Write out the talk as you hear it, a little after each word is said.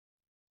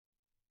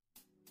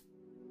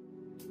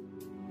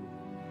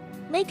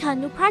Make a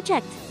new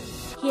project.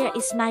 Here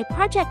is my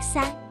project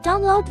set.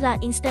 Download the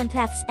instant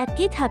effects at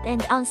GitHub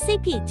and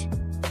unzip it.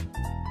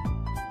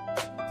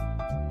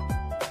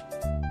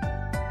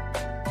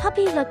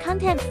 Copy the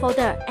content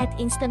folder at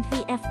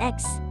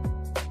instant.vfx.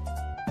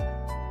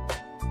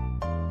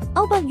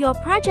 Open your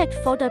project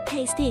folder,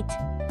 paste it.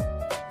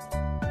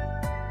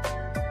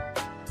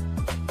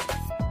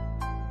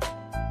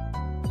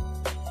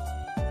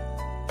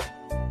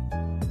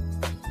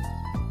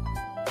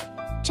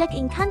 Check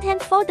in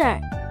content folder.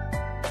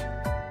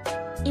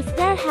 If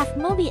there have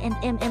movie and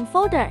mm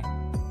folder,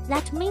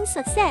 that means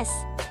success.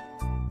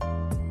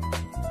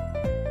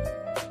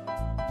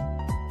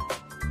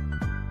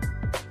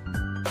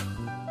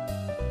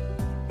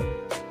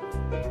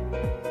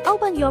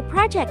 Open your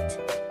project.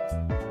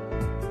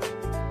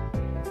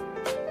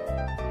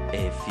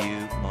 A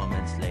few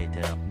moments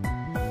later,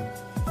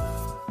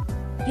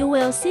 you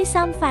will see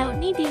some file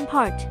need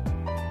import.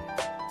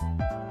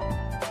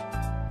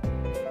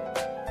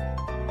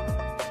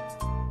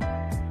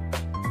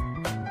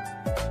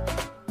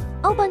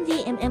 Open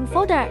the mm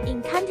folder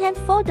in content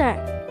folder.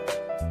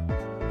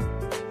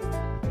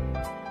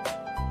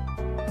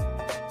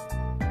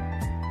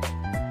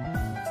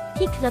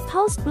 Pick the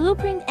post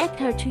blueprint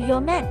actor to your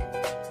Mac.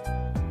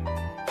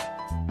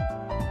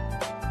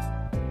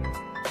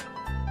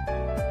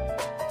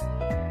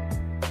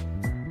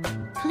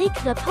 Click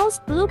the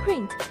post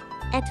blueprint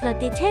at the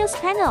details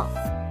panel.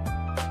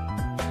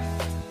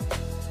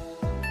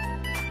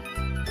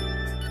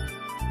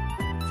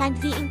 Find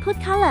the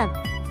input column.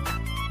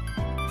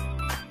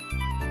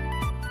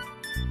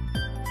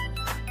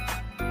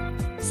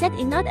 Set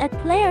inode at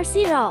player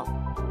 0.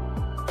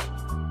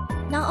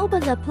 Now open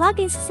the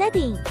plugins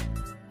setting.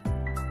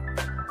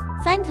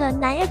 Find the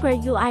Niagara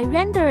UI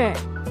renderer.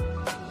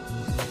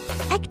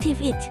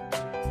 Active it.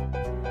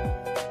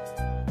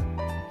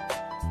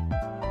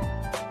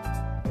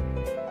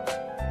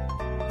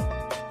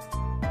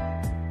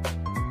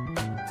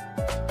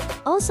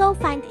 Also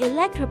find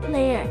Electro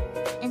Player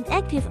and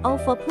active all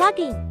for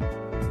plugin.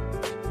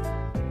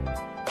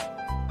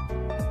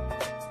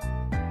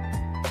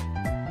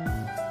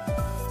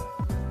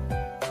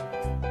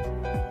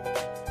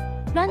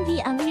 Run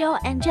the Unreal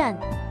Engine.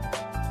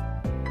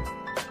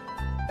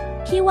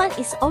 Key 1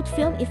 is Old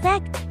Film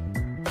Effect.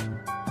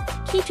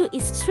 Key 2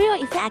 is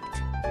Stereo Effect.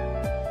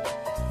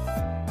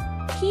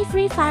 Key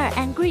 3 Fire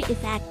Angry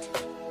Effect.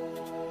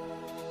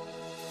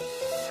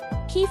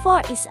 Key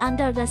 4 is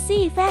Under the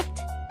Sea Effect.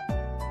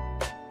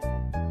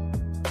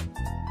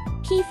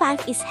 Key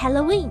 5 is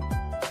Halloween.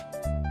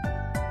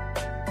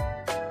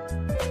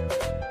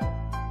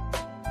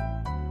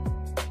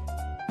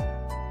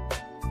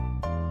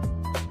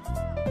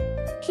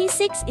 Key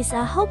 6 is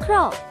a whole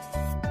crow.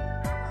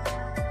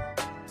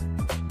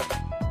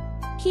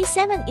 Key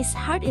 7 is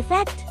Heart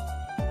Effect.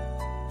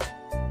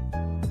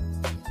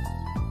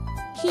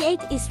 Key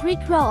 8 is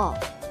Rickroll.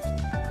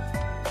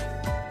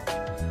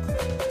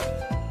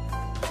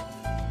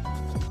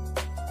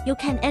 You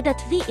can edit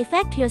the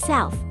effect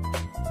yourself.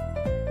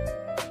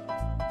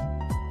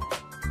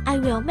 I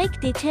will make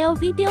detailed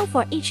video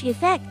for each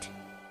effect.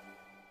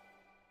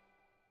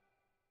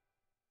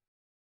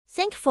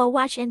 Thanks for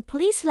watching and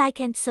please like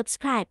and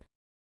subscribe.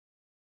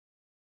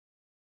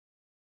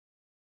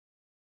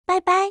 Bye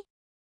bye.